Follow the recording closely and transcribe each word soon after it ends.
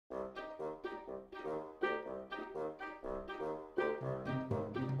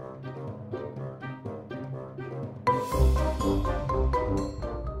Hi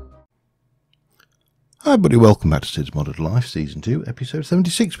everybody, welcome back to Cids Modded Life, Season 2, Episode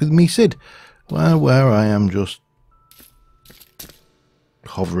 76 with me, Cid. Well, where I am just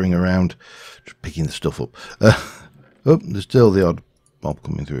hovering around, just picking the stuff up. Oh, there's still the odd mob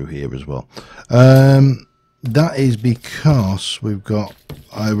coming through here as well. That is because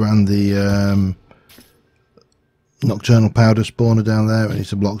I ran the nocturnal powder spawner down there and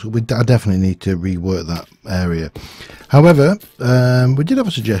it's a block. So I definitely need to rework that area. However, we did have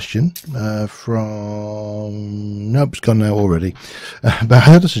a suggestion from... Nope, it's gone now already. But I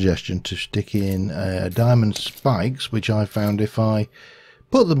had a suggestion to stick in diamond spikes, which I found if I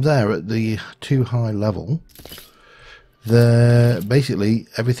put them there at the too high level, basically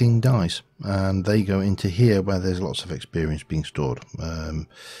everything dies. And they go into here where there's lots of experience being stored. Well,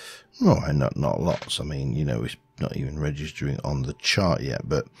 not lots. I mean, you know, it's not even registering on the chart yet,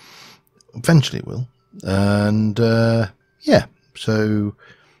 but eventually it will. And yeah, so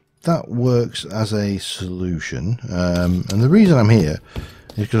that works as a solution. And the reason I'm here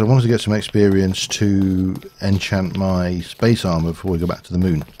is because I wanted to get some experience to enchant my space armor before we go back to the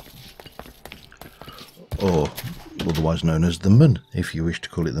moon, or otherwise known as the Mun, if you wish to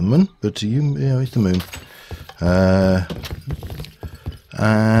call it the Mun, but to you, it's the moon.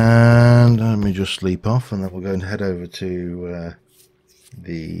 And let me just sleep off, and then we'll go and head over to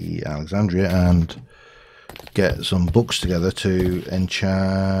the Alexandria and get some books together to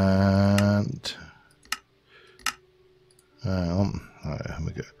enchant. Here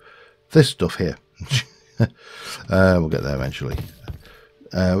we go. This stuff here. We'll get there eventually.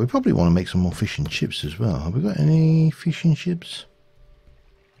 We probably want to make some more fish and chips as well. Have we got any fish and chips?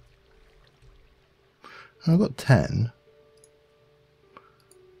 I've got 10.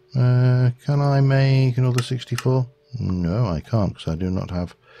 Can I make another 64? No, I can't, because I do not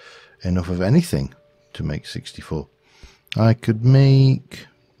have enough of anything to make 64. I could make,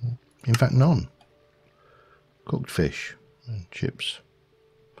 in fact, none. Cooked fish and chips.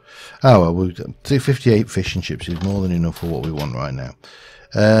 Oh, well, we'll do 58 fish and chips is more than enough for what we want right now.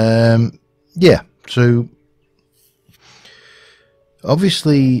 Yeah, so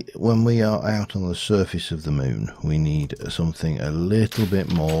obviously when we are out on the surface of the moon, we need something a little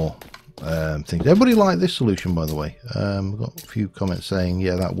bit more things. Everybody like this solution, by the way. We've got a few comments saying,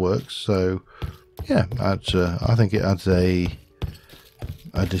 yeah, that works. So yeah, I think it adds a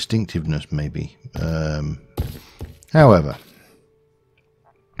distinctiveness maybe. However,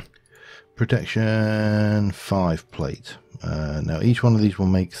 protection 5 plate. Now each one of these will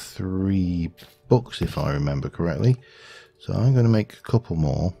make 3 books if I remember correctly. So I'm going to make a couple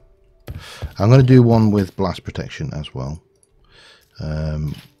more. I'm going to do one with blast protection as well.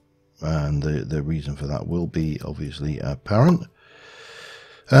 And the reason for that will be obviously apparent.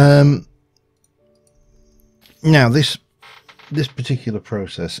 Now this particular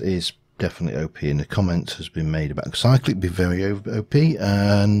process is definitely OP, and the comments has been made about cyclic be very OP,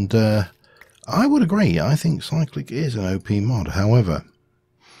 and I would agree. I think cyclic is an OP mod. However,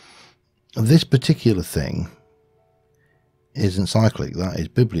 this particular thing isn't cyclic, that is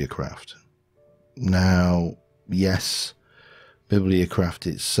Bibliocraft. Now, yes, Bibliocraft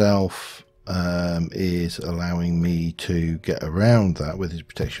itself is allowing me to get around that with his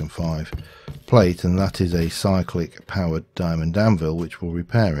protection 5 plate, and that is a cyclic powered diamond anvil which will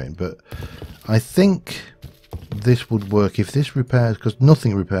repair it. But I think this would work if this repairs, because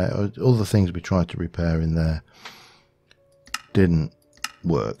nothing repair, other things we tried to repair in there didn't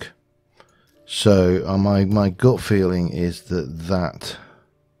work. So my gut feeling is that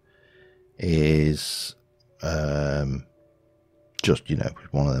is just, you know,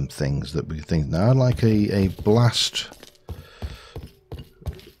 one of them things that we think. Now I'd like a blast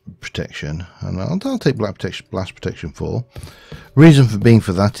protection, and I'll take blast protection 4. Reason for being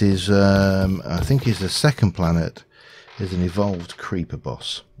for that is I think is the second planet is an evolved creeper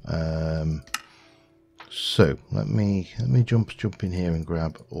boss. So let me jump in here and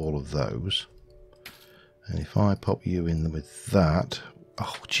grab all of those. And if I pop you in with that,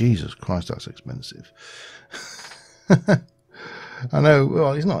 oh Jesus Christ, that's expensive. I know,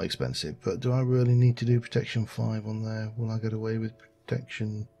 well, it's not expensive, but do I really need to do protection 5 on there? Will I get away with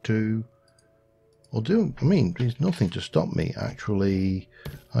protection 2? Or I mean, there's nothing to stop me actually.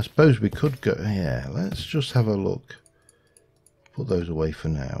 I suppose we could go, yeah, let's just have a look. Put those away for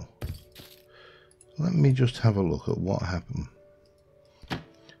now. Let me just have a look at what happened.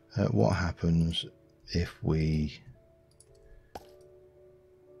 What happens if we...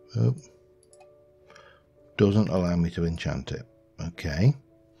 Oh, doesn't allow me to enchant it. Okay.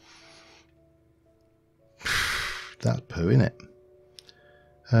 That's poo, innit?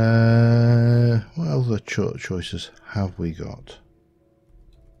 What other choices have we got?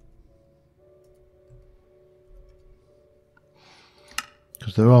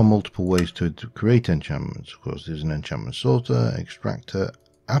 Because there are multiple ways to create enchantments. Of course, there's an enchantment sorter, extractor,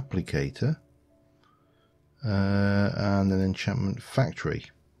 applicator, and an enchantment factory.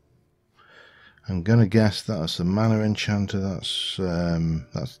 I'm gonna guess that's a mana enchanter. That's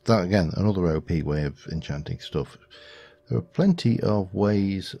that again, another OP way of enchanting stuff. There are plenty of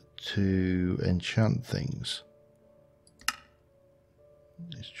ways to enchant things.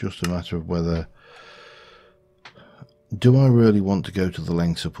 It's just a matter of whether, do I really want to go to the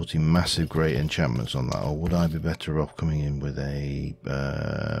lengths of putting massive great enchantments on that, or would I be better off coming in with a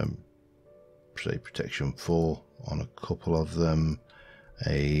say protection 4 on a couple of them?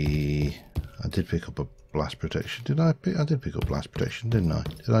 I did pick up a blast protection. Did I did pick up blast protection, didn't I?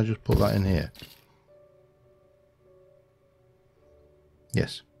 Did I just put that in here?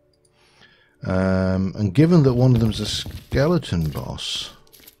 Yes. And given that one of them's a skeleton boss,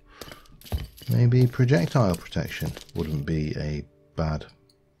 maybe projectile protection wouldn't be a bad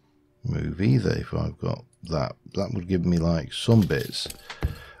move either. If I've got that, that would give me like some bits,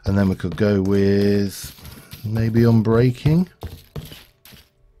 and then we could go with maybe unbreaking.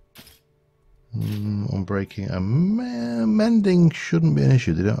 Unbreaking and mending shouldn't be an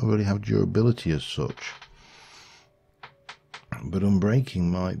issue. They don't really have durability as such, but unbreaking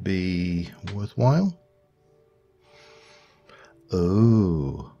might be worthwhile.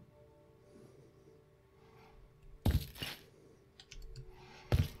 Oh,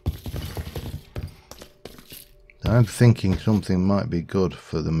 I'm thinking something might be good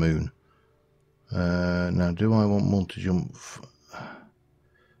for the moon. Now, do I want multi-jump?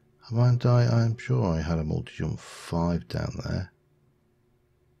 I'm sure I had a multi-jump 5 down there,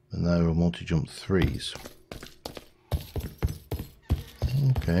 and there are multi-jump 3s.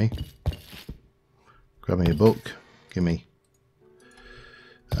 Okay, grab me a book. Give me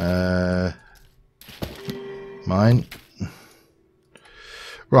mine.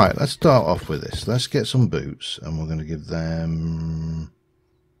 Right, let's start off with this. Let's get some boots, and we're going to give them...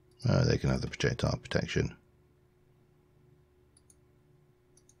 they can have the projectile protection.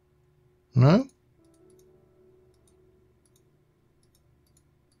 No?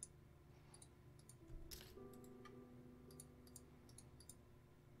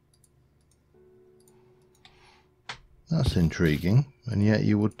 That's intriguing, and yet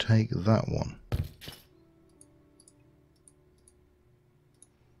you would take that one.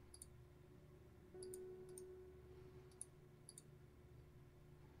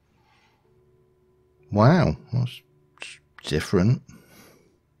 Wow, that's different.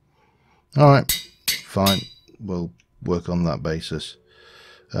 Alright, fine, we'll work on that basis.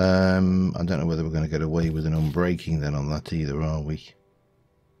 I don't know whether we're going to get away with an unbreaking then on that either, are we?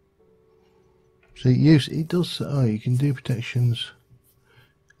 So it does, oh, you can do protections.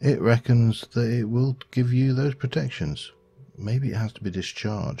 It reckons that it will give you those protections. Maybe it has to be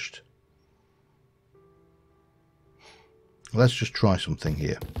discharged. Let's just try something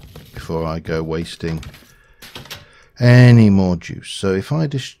here before I go wasting any more juice. So if I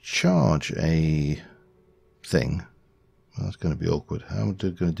discharge a thing, well, that's going to be awkward. How am I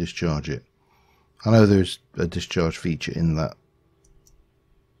going to discharge it? I know there's a discharge feature in that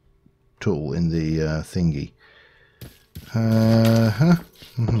tool, in the thingy.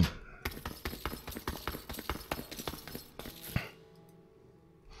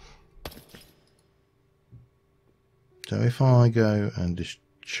 So if I go and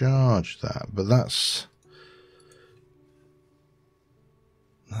discharge that, but that's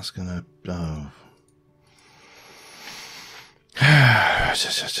gonna, oh.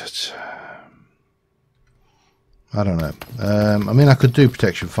 I don't know. I mean, I could do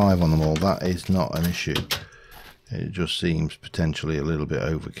protection 5 on them all. That is not an issue. It just seems potentially a little bit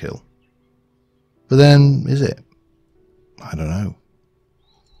overkill. But then, is it? I don't know.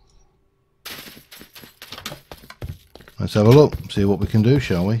 Let's have a look, see what we can do,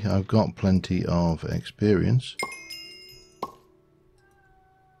 shall we? I've got plenty of experience.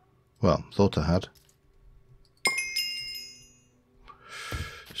 Well, thought I had.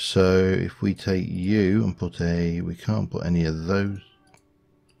 So if we take you and put a, we can't put any of those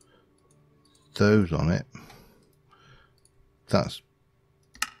on it. That's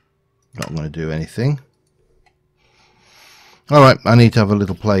not going to do anything. Alright, I need to have a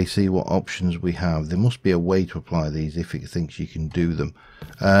little play, see what options we have. There must be a way to apply these if it thinks you can do them.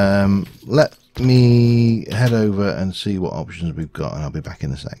 Let me head over and see what options we've got, and I'll be back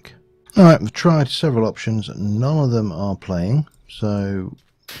in a sec. Alright, we've tried several options. None of them are playing, so...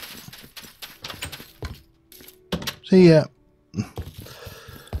 see ya.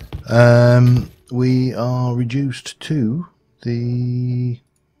 We are reduced to the...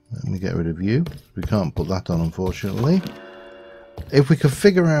 Let me get rid of you. We can't put that on, unfortunately. If we could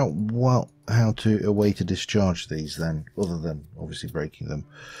figure out a way to discharge these, then, other than obviously breaking them,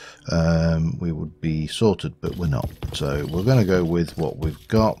 we would be sorted, but we're not. So we're going to go with what we've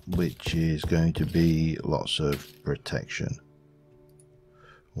got, which is going to be lots of protection.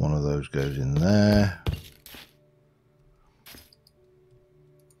 One of those goes in there.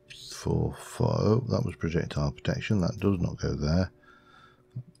 Oh, that was projectile protection. That does not go there.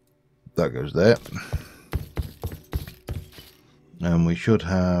 That goes there. And we should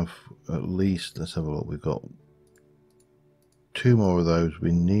have at least, let's have a look, we've got 2 more of those.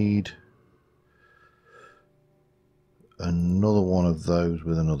 We need another one of those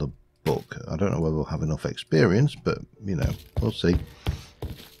with another book. I don't know whether we'll have enough experience, but you know, we'll see.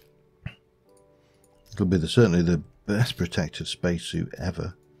 Could be certainly the best protected spacesuit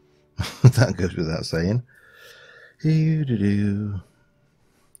ever. That goes without saying.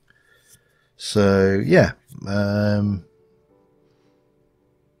 So yeah,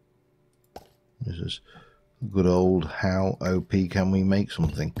 this is good old how OP can we make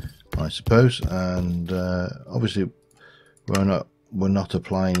something, I suppose. And obviously we're not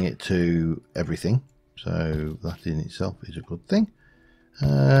applying it to everything, so that in itself is a good thing.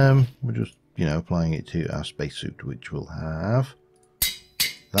 We're just, you know, applying it to our spacesuit, which will have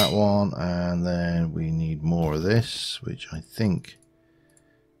that one, and then we need more of this, which I think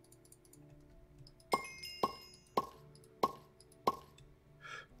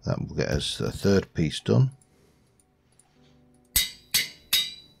that will get us a 3rd piece done.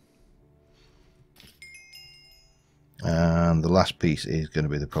 And the last piece is going to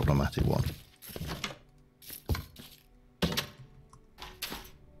be the problematic one.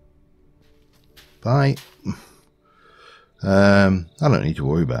 Bye. I don't need to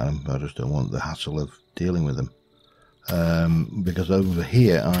worry about them. I just don't want the hassle of dealing with them. Because over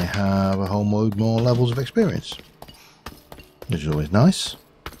here I have a whole load more levels of experience, which is always nice.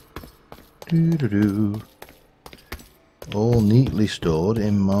 All neatly stored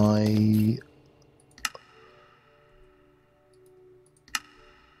in my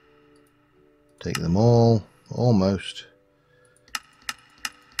take them all, almost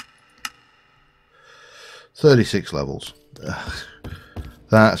 36 levels.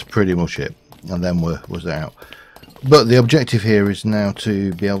 That's pretty much it, and then we're out. But the objective here is now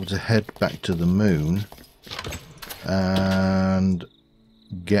to be able to head back to the moon and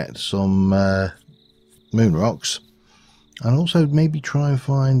get some moon rocks, and also maybe try and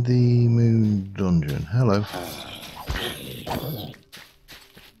find the moon dungeon. Hello.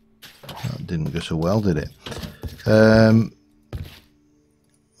 That didn't go so well, did it? And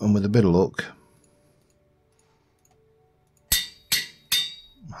with a bit of luck,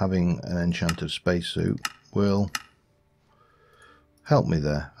 having an enchanted spacesuit will help me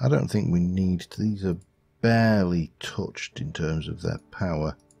there. I don't think we need, these are barely touched in terms of their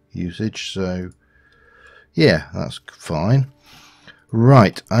power usage, so yeah, that's fine.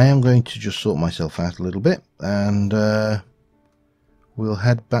 Right, I am going to just sort myself out a little bit, and we'll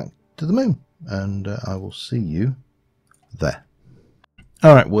head back to the moon, and I will see you there.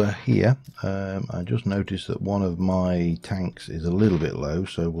 Alright, we're here. I just noticed that one of my tanks is a little bit low,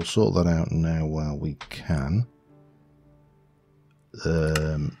 so we'll sort that out now while we can.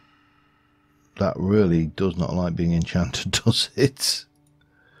 That really does not like being enchanted, does it?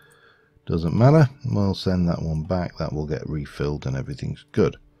 Doesn't matter. We'll send that one back. That will get refilled and everything's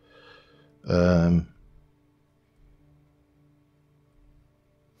good.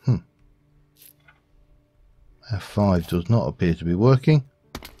 F5 does not appear to be working.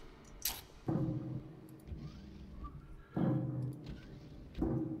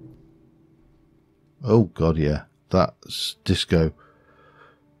 Oh god, yeah, that's disco.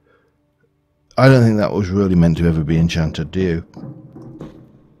 I don't think that was really meant to ever be enchanted, do you?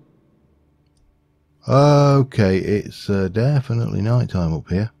 Okay, it's definitely nighttime up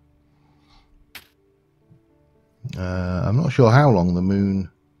here. I'm not sure how long the moon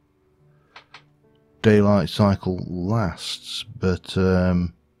daylight cycle lasts, but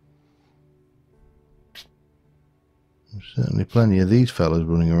there's certainly plenty of these fellas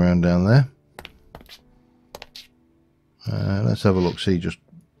running around down there. Let's have a look, see, just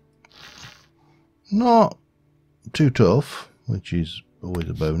not too tough, which is always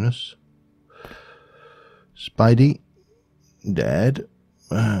a bonus. Spidey, dead.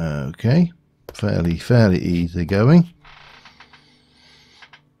 Okay, fairly easy going.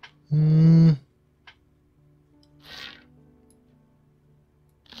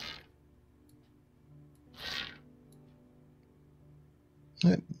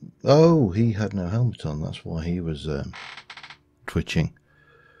 Oh, he had no helmet on. That's why he was twitching.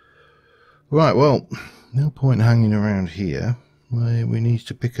 Right, well, no point hanging around here. We need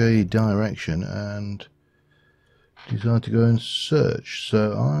to pick a direction and decide to go and search.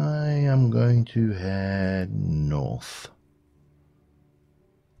 So I am going to head north.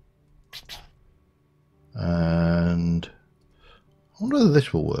 And I wonder whether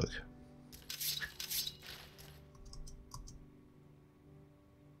this will work.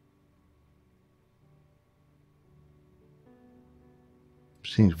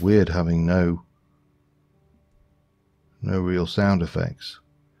 Seems weird having no real sound effects.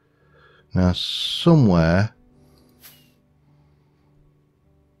 Now somewhere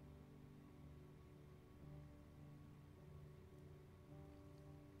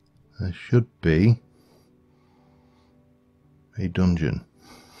there should be a dungeon.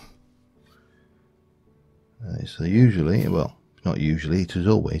 So usually, well, not usually, it is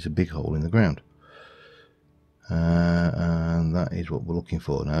always a big hole in the ground. And that is what we're looking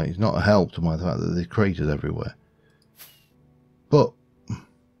for. Now, it's not helped by the fact that there's craters everywhere. But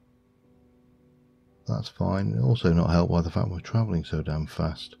that's fine. Also not helped by the fact we're travelling so damn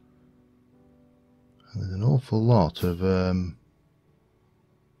fast. And there's an awful lot of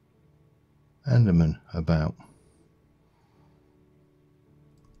Endermen about.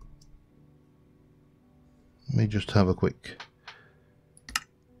 Let me just have a quick...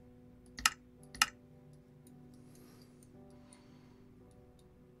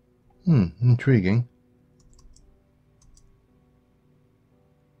 intriguing.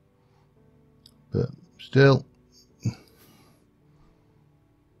 But still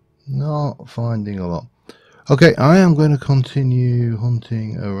not finding a lot. Okay, I am going to continue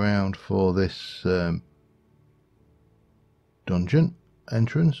hunting around for this dungeon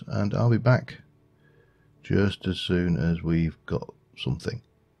entrance, and I'll be back just as soon as we've got something.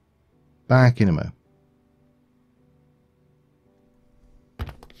 Back in a mo.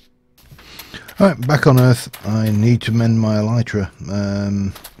 Alright, back on Earth. I need to mend my elytra.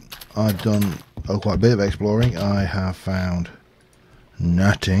 I've done quite a bit of exploring. I have found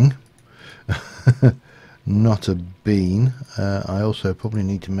nothing. Not a bean. I also probably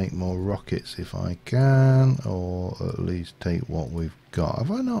need to make more rockets if I can, or at least take what we've got. Have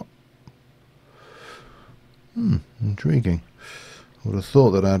I not? Intriguing. I would have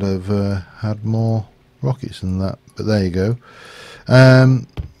thought that I'd have had more rockets than that, but there you go.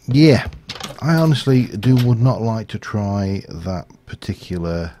 Yeah, I honestly would not like to try that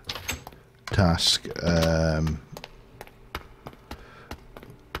particular task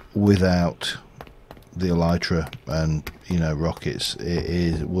without the elytra and, you know, rockets.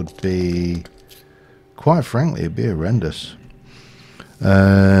 It would be, quite frankly, it'd be horrendous.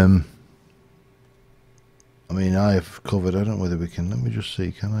 I mean, I've covered, I don't know whether we can, let me just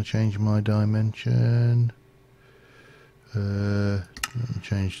see, can I change my dimension? Let me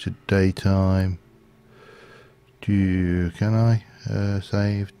change to daytime. Can I?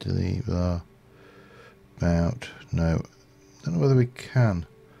 Save, delete, about, no. Don't know whether we can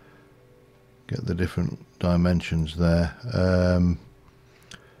get the different dimensions there.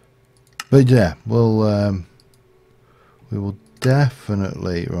 But yeah, we'll we will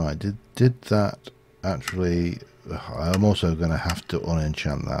definitely, right, did that actually, I'm also going to have to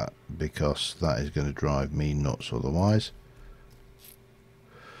unenchant that because that is going to drive me nuts otherwise.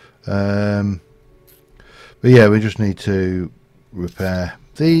 But yeah, we just need to repair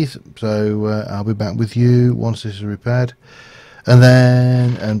these, so I'll be back with you once this is repaired, and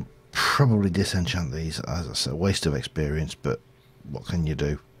then probably disenchant these. As I said, waste of experience, but what can you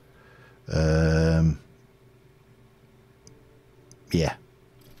do? Yeah,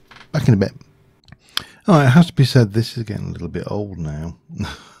 back in a bit. Oh, it has to be said, this is getting a little bit old now.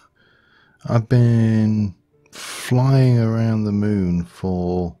 I've been flying around the moon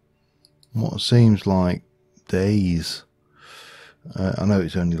for what seems like days. I know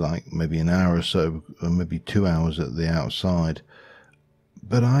it's only like maybe an hour or so, or maybe 2 hours at the outside,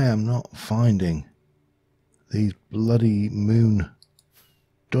 but I am not finding these bloody moon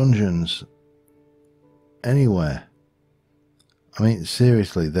dungeons anywhere. I mean,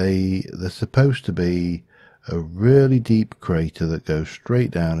 seriously, they're supposed to be a really deep crater that goes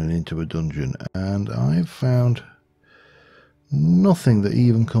straight down and into a dungeon, and I've found nothing that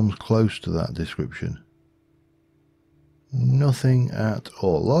even comes close to that description. Nothing at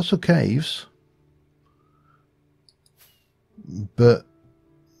all. Lots of caves, but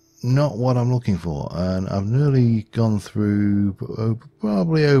not what I'm looking for. And I've nearly gone through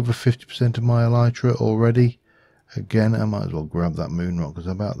probably over 50% of my elytra already, Again, I might as well grab that moon rock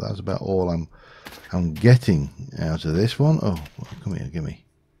because that's about all I'm getting out of this one. Oh, come here, gimme.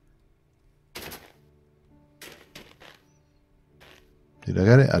 Did I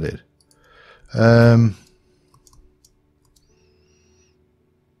get it? I did.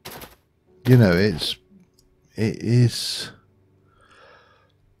 You know, it is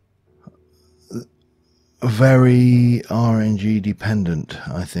very RNG dependent,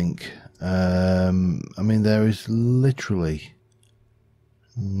 I think. I mean, there is literally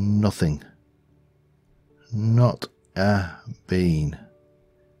nothing, not a bean.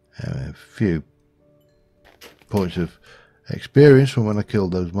 A few points of experience from when I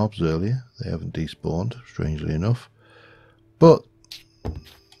killed those mobs earlier. They haven't despawned, strangely enough. But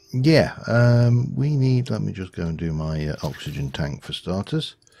yeah, we need, let me just go and do my oxygen tank for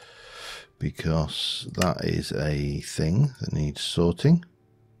starters, because that is a thing that needs sorting.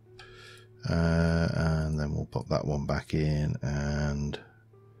 And then we'll pop that one back in and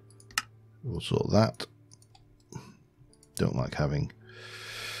we'll sort that. Don't like having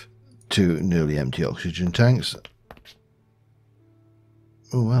two nearly empty oxygen tanks.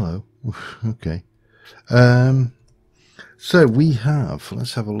 Oh, hello. Okay. So we have,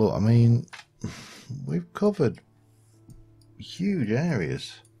 let's have a look. I mean, we've covered huge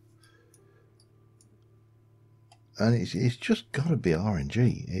areas. And it's just got to be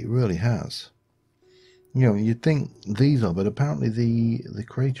RNG. It really has. You know, you'd think these are, but apparently the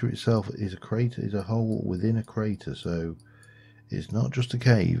crater itself is a hole within a crater. So it's not just a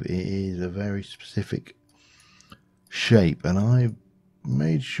cave. It is a very specific shape. And I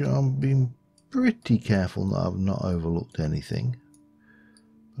made sure I'm being pretty careful that I've not overlooked anything.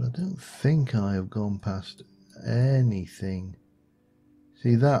 But I don't think I have gone past anything.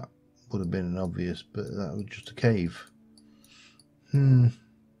 See, that would have been an obvious, but that was just a cave.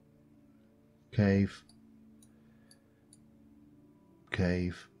 Cave.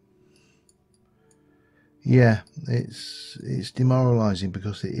 Cave. Yeah, it's demoralizing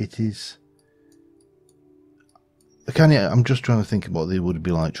because it is. I'm just trying to think of what it would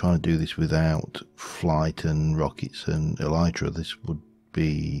be like trying to do this without flight and rockets and elytra. This would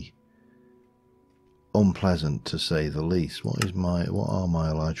be unpleasant to say the least. What are my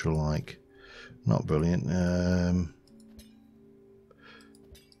elytra like? Not brilliant.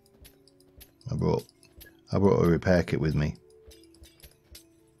 I brought a repair kit with me.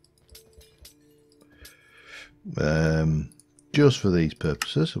 Just for these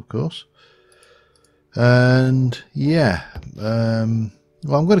purposes, of course. And yeah, well, I'm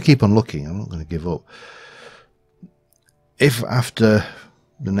going to keep on looking. I'm not going to give up. If after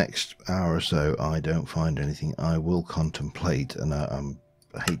the next hour or so I don't find anything, I will contemplate, and I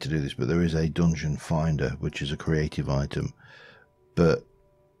hate to do this, but there is a dungeon finder, which is a creative item, but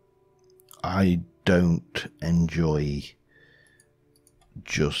I don't enjoy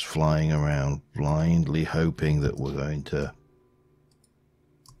just flying around blindly hoping that we're going to,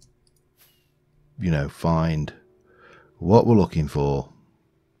 you know, find what we're looking for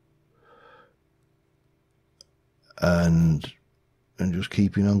and just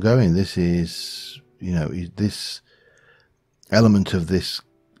keeping on going. This is, you know, this element of this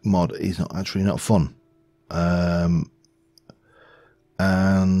mod is not fun.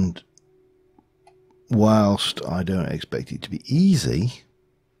 And whilst I don't expect it to be easy,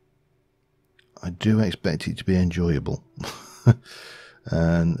 I do expect it to be enjoyable.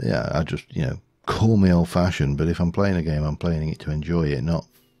 And yeah, I just, you know, call me old-fashioned, but if I'm playing a game, I'm playing it to enjoy it, not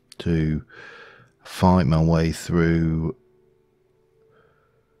to fight my way through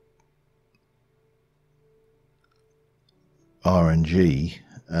RNG,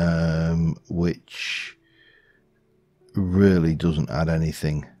 which really doesn't add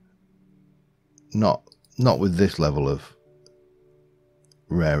anything. Not with this level of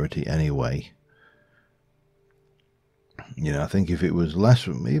rarity anyway. You know, I think if it was less,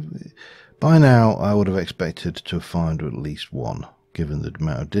 by now I would have expected to find at least one, given the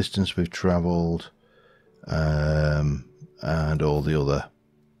amount of distance we've travelled, and all the other,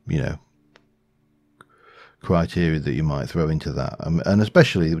 you know, criteria that you might throw into that. And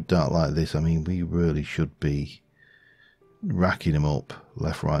especially with dark like this, I mean, we really should be racking them up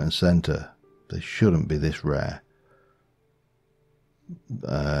left, right and centre. They shouldn't be this rare.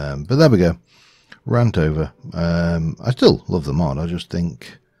 But there we go. Rant over. I still love the mod. I just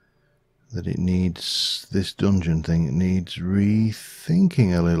think that it needs, this dungeon thing, it needs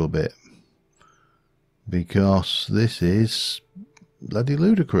rethinking a little bit, because this is bloody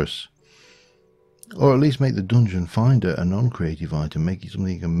ludicrous. Or at least make the dungeon finder a non-creative item. Make it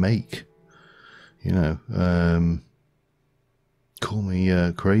something you can make. You know, call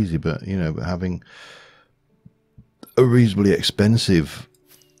me crazy, but you know, having a reasonably expensive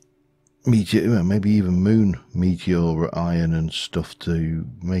meteor, maybe even moon meteor iron and stuff to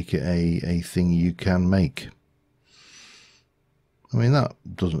make it a thing you can make. I mean, that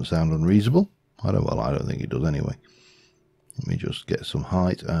doesn't sound unreasonable. I don't think it does anyway. Let me just get some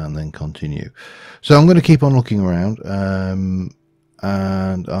height and then continue. So I'm going to keep on looking around, and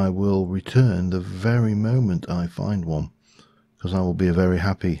I will return the very moment I find one, because I will be a very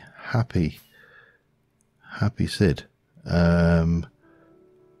happy Cid.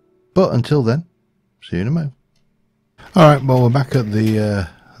 But until then, see you in a moment. Alright, well, we're back at the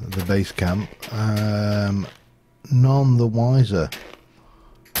base camp. None the wiser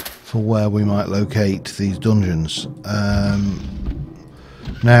for where we might locate these dungeons.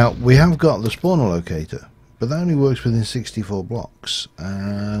 Now, we have got the spawner locator, but that only works within 64 blocks,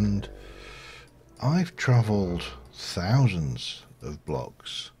 and I've travelled thousands of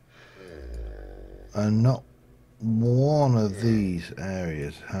blocks, and not one of these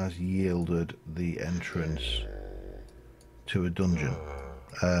areas has yielded the entrance to a dungeon.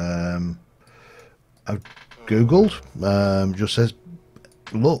 I've googled, just says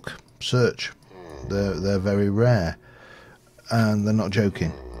look, search. They're very rare, and they're not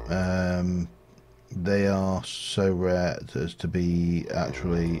joking. They are so rare as to be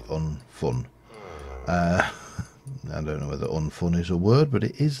actually unfun. I don't know whether unfun is a word, but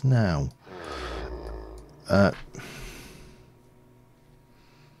it is now.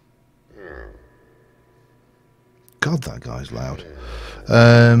 God, that guy's loud.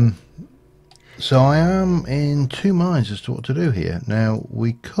 So I am in two minds as to what to do here. Now,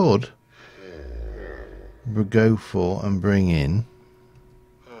 we could go for and bring in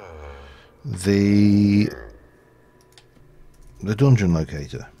the dungeon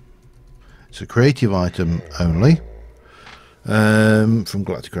locator. It's a creative item only, from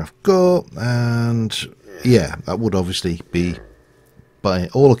Galacticraft Gore, and yeah, that would obviously be, by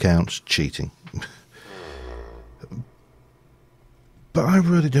all accounts, cheating. But I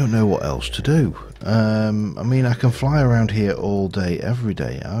really don't know what else to do. I mean, I can fly around here all day, every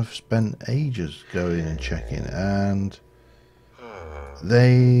day. I've spent ages going and checking, and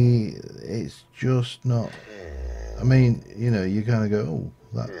it's just not. I mean, you know, you kind of go,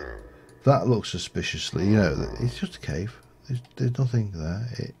 oh, that looks suspiciously. You know, it's just a cave. There's nothing there.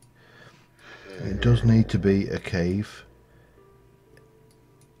 It does need to be a cave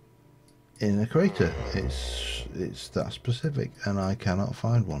in a crater. It's that specific, and I cannot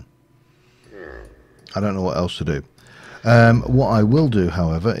find one. I don't know what else to do. What I will do,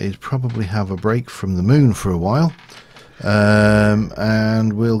 however, is probably have a break from the moon for a while,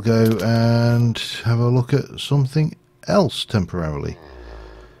 and we'll go and have a look at something else temporarily.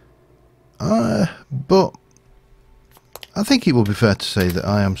 But I think it would be fair to say that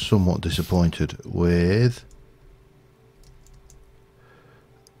I am somewhat disappointed with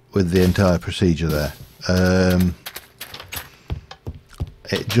the entire procedure there.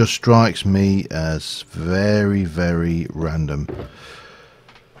 It just strikes me as very, very random,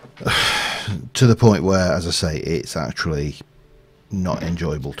 to the point where, as I say, it's actually not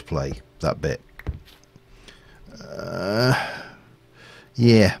enjoyable to play, that bit.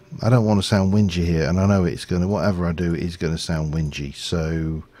 Yeah, I don't want to sound whingy here, and I know it's going to, whatever I do is going to sound whingy,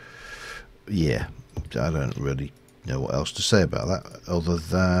 so yeah, I don't really know what else to say about that, other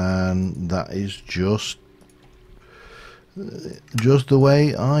than that is just the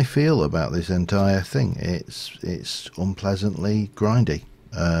way I feel about this entire thing. It's unpleasantly grindy,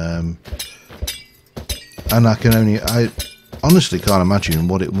 and I honestly can't imagine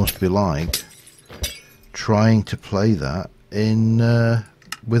what it must be like trying to play that in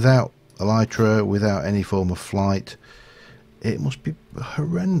without elytra, without any form of flight. It must be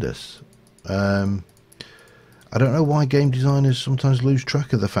horrendous. I don't know why game designers sometimes lose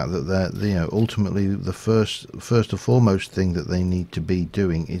track of the fact that they're, you know, ultimately the first and foremost thing that they need to be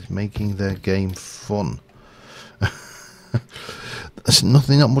doing is making their game fun. There's not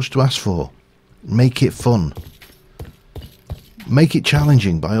much to ask for. Make it fun. Make it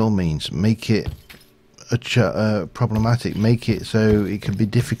challenging, by all means. Make it problematic. Make it so it can be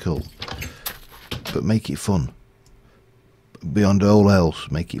difficult, but make it fun. Beyond all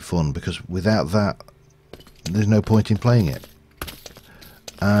else, make it fun, because without that, there's no point in playing it.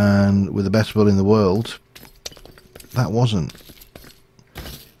 And with the best will in the world, that wasn't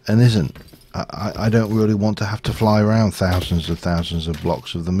and isn't. I don't really want to have to fly around thousands of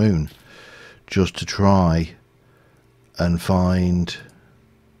blocks of the moon just to try and find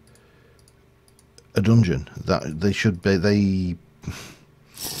a dungeon. That they should be.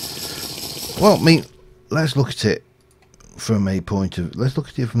 Well, I mean, let's look at it from the point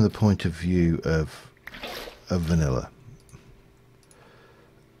of view of of vanilla.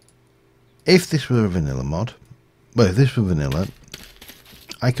 If this were a vanilla mod, well, if this were vanilla,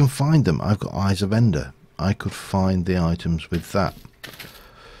 I can find them. I've got Eyes of Ender. I could find the items with that.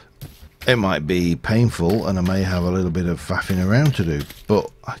 It might be painful and I may have a little bit of faffing around to do, but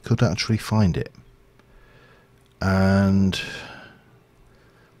I could actually find it. And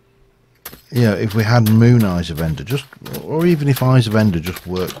yeah, if we had Moon Eyes of Ender, or even if Eyes of Ender just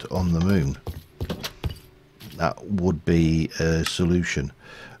worked on the moon, that would be a solution.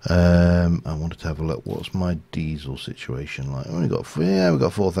 I wanted to have a look. What's my diesel situation like? We've got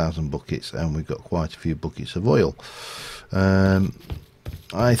 4,000 buckets, and we've got quite a few buckets of oil.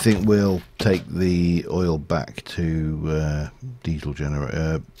 I think we'll take the oil back to diesel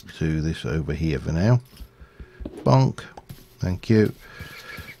generator, to this over here for now. Bonk, thank you.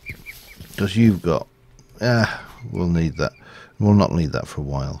 Because you've got, we'll need that. We'll not need that for a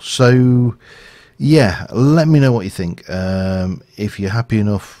while. So, yeah, let me know what you think. If you're happy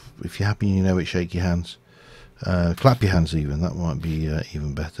enough, if you're happy, you know it, shake your hands. Clap your hands even, that might be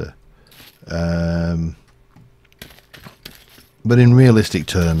even better. But in realistic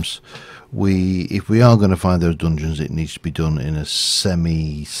terms, if we are going to find those dungeons, it needs to be done in a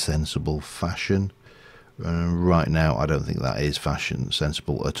semi-sensible fashion. Right now, I don't think that is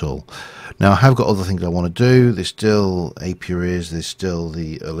sensible at all. Now, I have got other things I want to do. There's still apiaries. There's still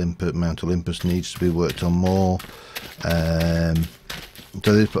the Mount Olympus needs to be worked on more. So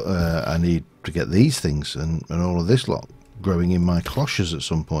I need to get these things and all of this lot growing in my cloches at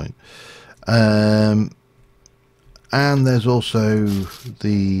some point. And there's also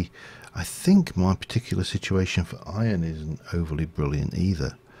I think my particular situation for iron isn't overly brilliant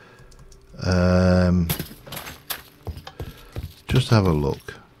either. Just have a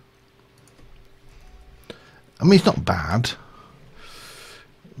look. I mean, it's not bad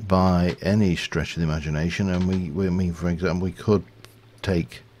by any stretch of the imagination, and I mean, for example, we could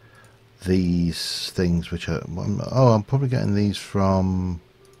take these things, which are, I'm probably getting these from,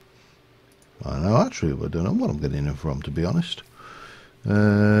 I don't know, actually, I don't know what I'm getting them from, to be honest.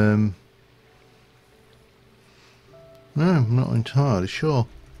 No, I'm not entirely sure.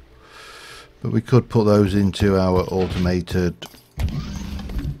 But we could put those into our automated,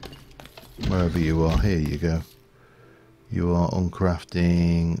 wherever you are. Here you go. You are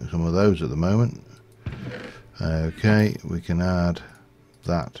uncrafting some of those at the moment. Okay, we can add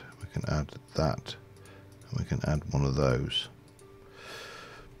that, we can add that, and we can add one of those.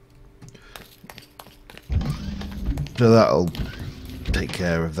 So that'll take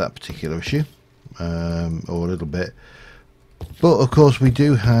care of that particular issue, or a little bit. But of course we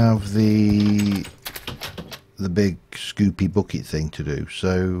do have the big scoopy bucket thing to do,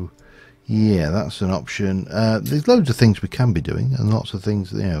 so yeah, that's an option. There's loads of things we can be doing, and lots of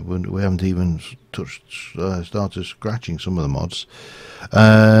things, you know, we haven't even started scratching some of the mods.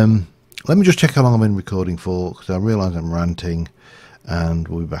 Let me just check how long I've been recording for, because I realise I'm ranting, and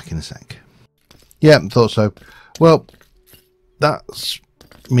we'll be back in a sec. Yeah, thought so. Well, that's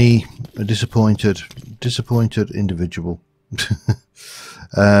me, a disappointed individual.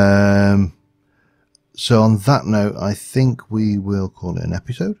 So on that note, I think we will call it an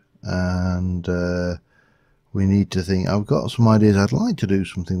episode, and we need to think. I've got some ideas. I'd like to do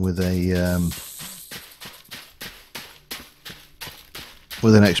something with an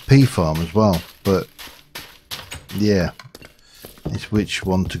XP farm as well, but yeah, it's which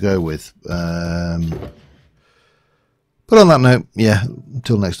one to go with. But on that note, yeah,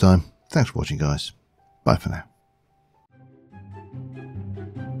 until next time, thanks for watching, guys. Bye for now.